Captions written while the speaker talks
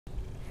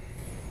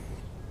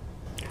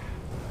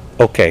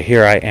Okay,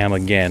 here I am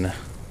again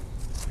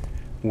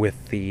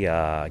with the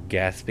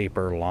gas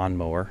vapor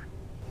lawnmower,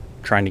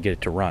 trying to get it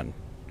to run.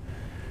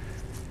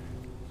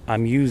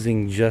 I'm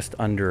using just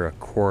under a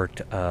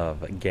quart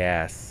of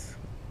gas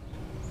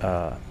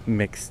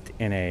mixed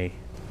in a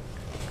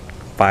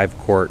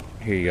 5-quart,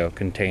 here you go,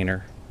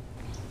 container.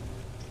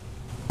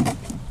 You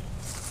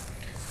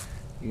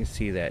can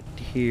see that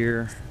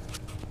here,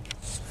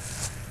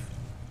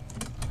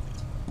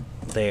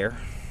 there,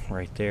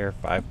 right there,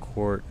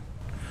 5-quart.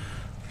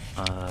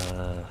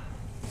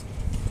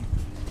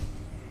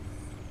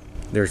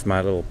 There's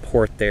my little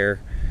port there.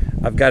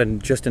 I've got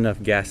just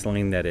enough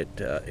gasoline that it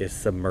is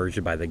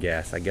submerged by the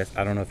gas. I guess,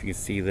 I don't know if you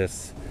can see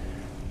this,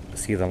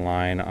 see the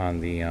line on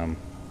the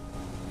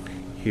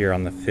here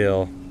on the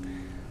fill.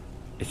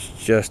 It's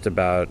just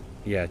about,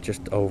 yeah,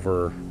 just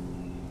over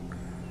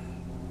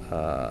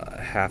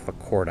half a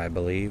quart, I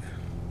believe.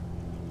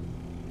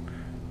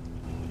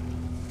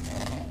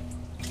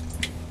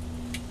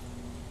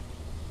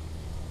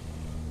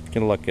 You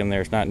can look in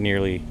there, it's not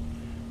nearly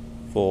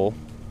full.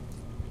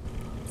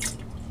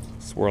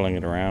 Swirling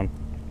it around.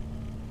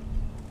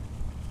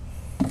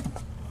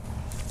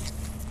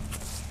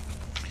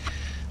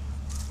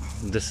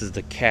 This is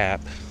the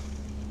cap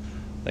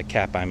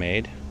I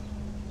made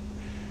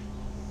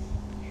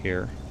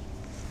here.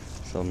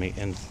 So let me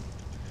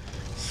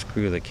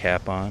screw the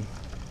cap on.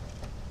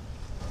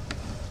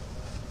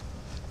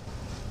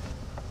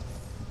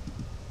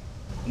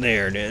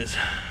 There it is.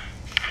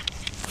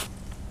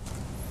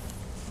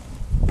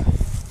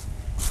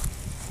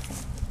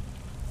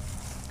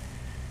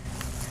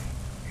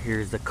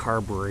 Here's the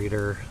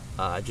carburetor.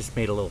 I just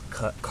made a little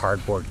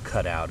cardboard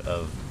cutout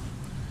of,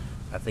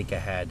 I think I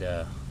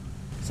had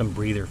some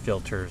breather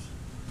filters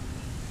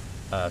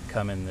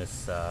come in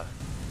this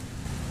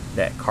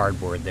that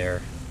cardboard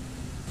there.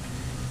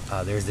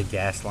 There's the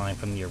gas line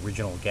from the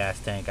original gas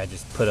tank. I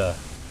just put a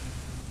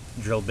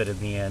drill bit in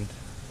the end.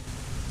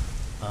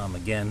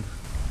 Again,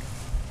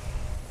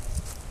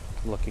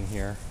 looking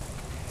here.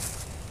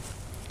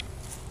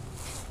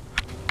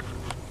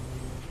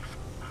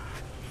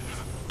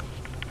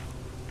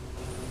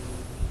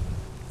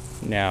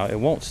 Now it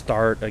won't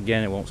start,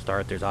 again it won't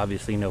start, there's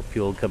obviously no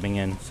fuel coming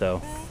in,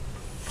 so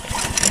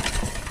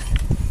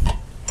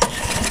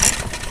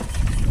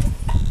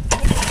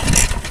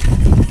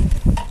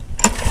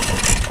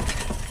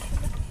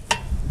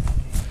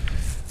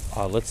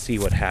let's see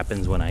what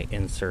happens when I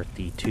insert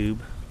the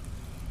tube.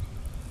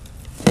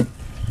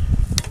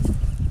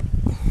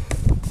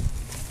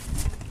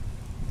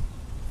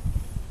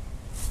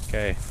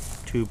 Okay,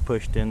 tube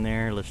pushed in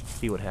there, let's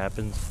see what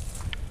happens.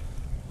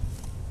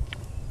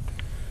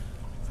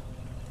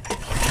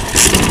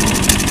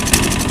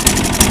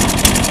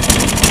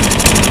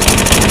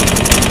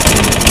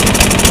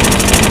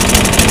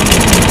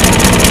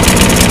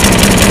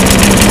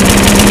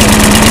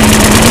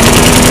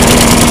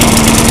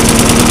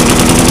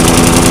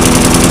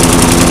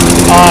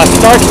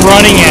 Starts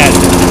running at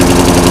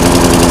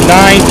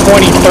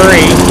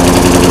 9:23.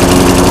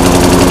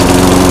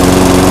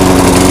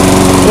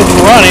 It's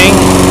running.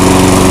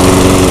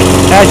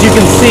 As you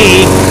can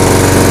see,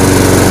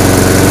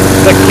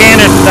 the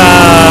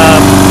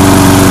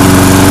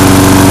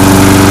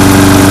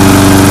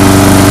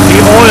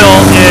oil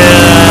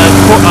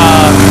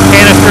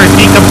canister is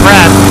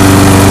decompressed.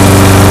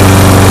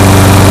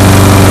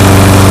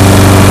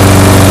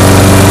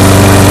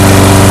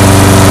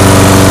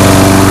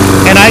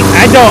 And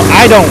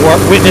I don't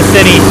witness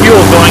any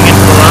fuel going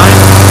into the line.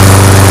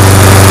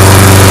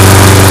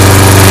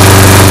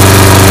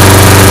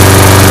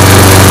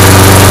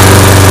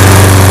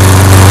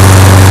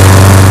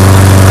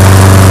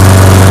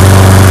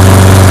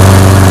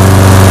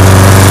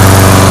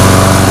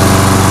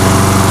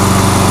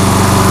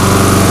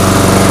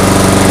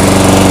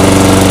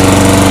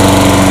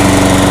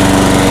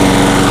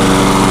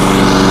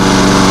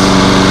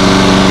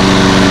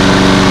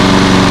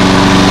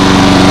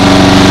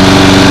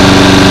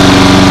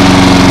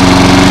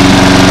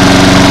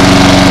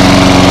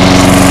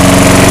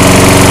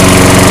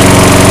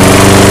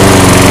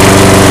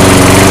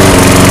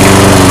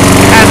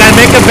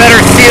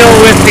 Better seal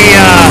with the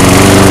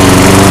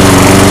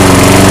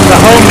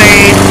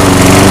homemade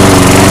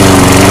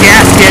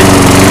gasket.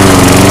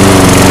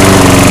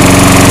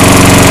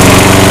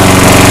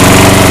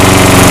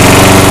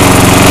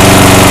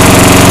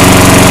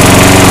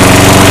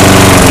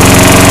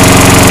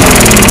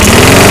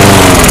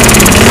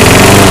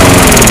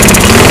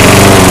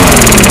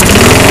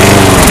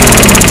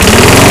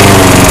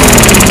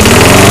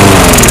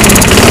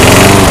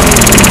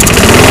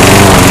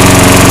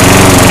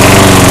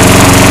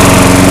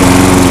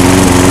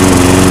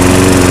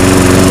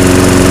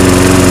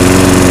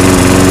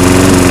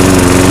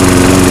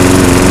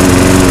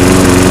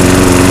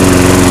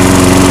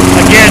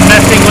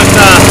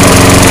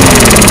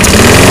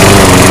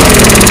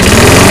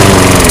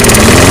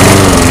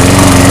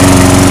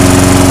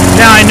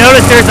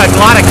 Notice there's a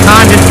lot of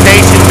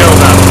condensation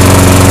buildup.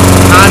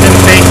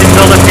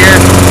 Here.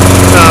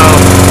 So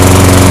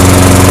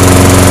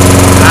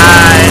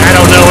I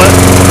don't know what.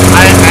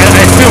 I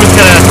assume it's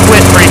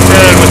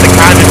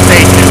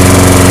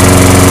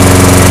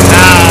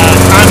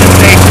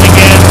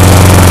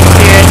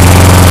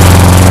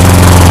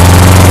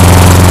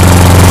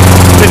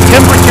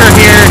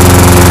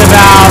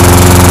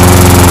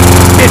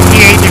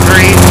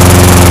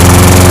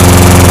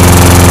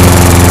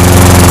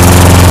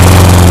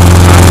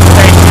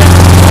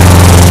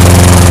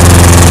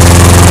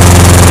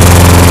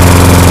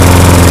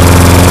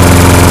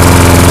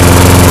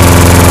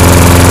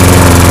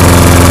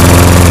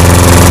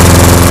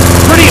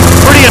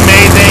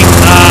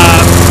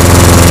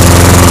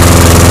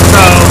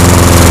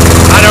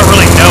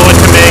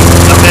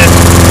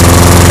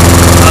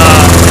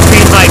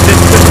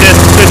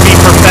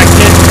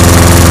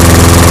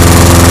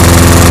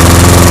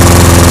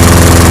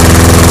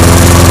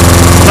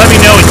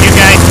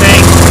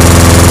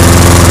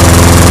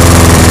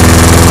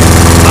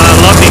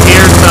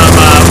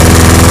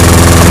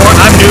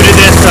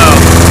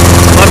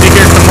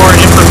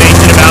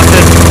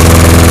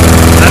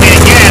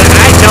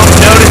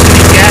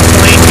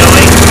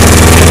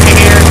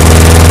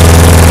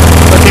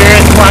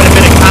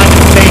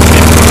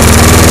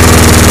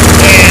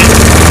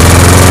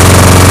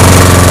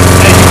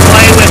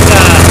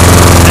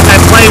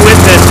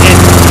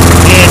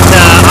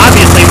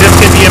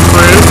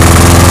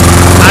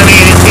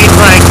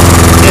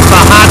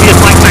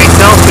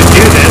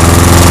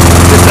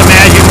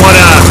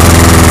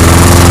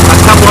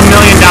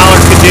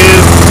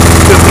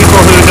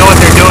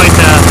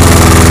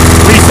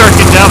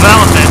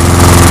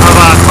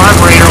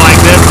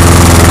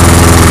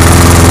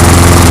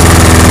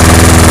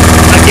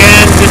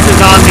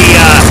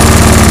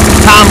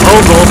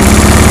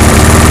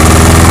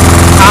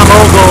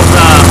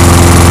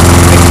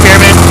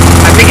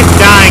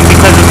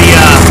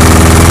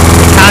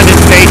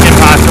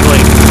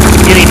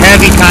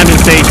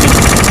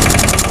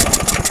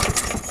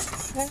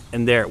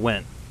and there it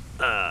went,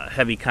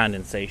 heavy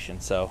condensation.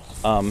 So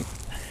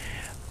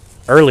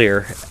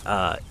earlier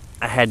I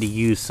had to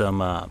use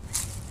some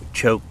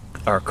choke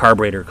or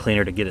carburetor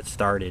cleaner to get it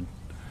started.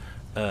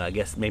 I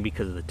guess maybe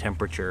because of the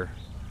temperature.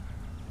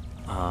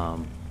 But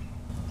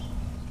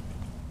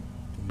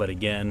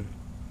again,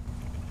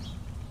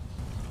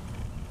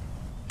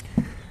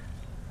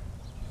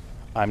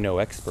 I'm no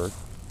expert,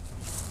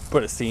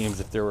 but it seems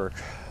if there were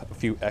a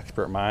few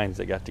expert minds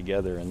that got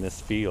together in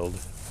this field,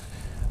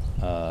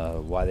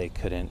 why they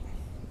couldn't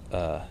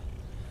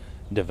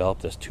develop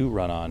this to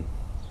run on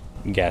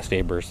gas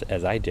vapors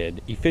as I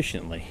did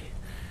efficiently.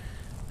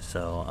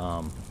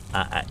 So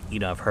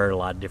I've heard a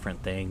lot of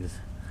different things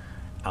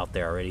out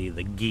there already.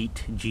 The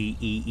GEET,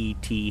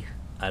 G-E-E-T,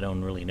 I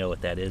don't really know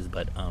what that is,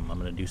 but I'm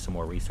going to do some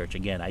more research.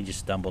 Again, I just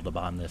stumbled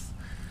upon this,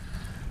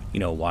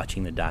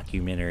 watching the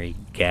documentary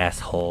Gas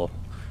Hole.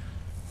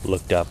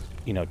 Looked up,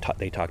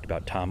 they talked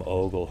about Tom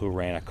Ogle, who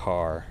ran a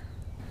car.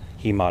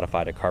 He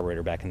modified a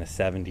carburetor back in the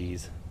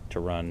 70s to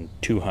run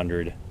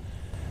 200,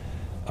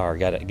 or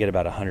get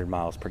about 100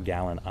 miles per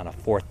gallon on a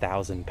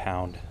 4,000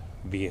 pound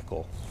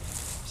vehicle.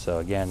 So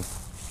again,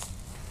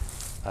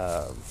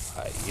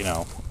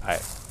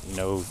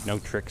 no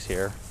tricks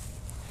here.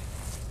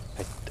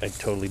 I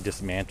totally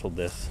dismantled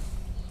the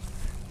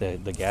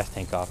gas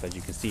tank off, as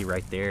you can see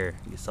right there.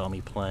 You saw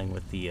me playing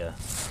with the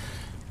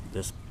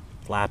this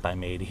flap I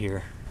made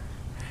here,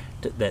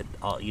 that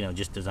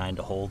just designed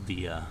to hold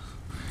the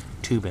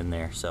tube in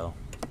there. So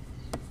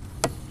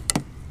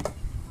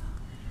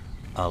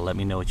let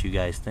me know what you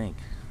guys think.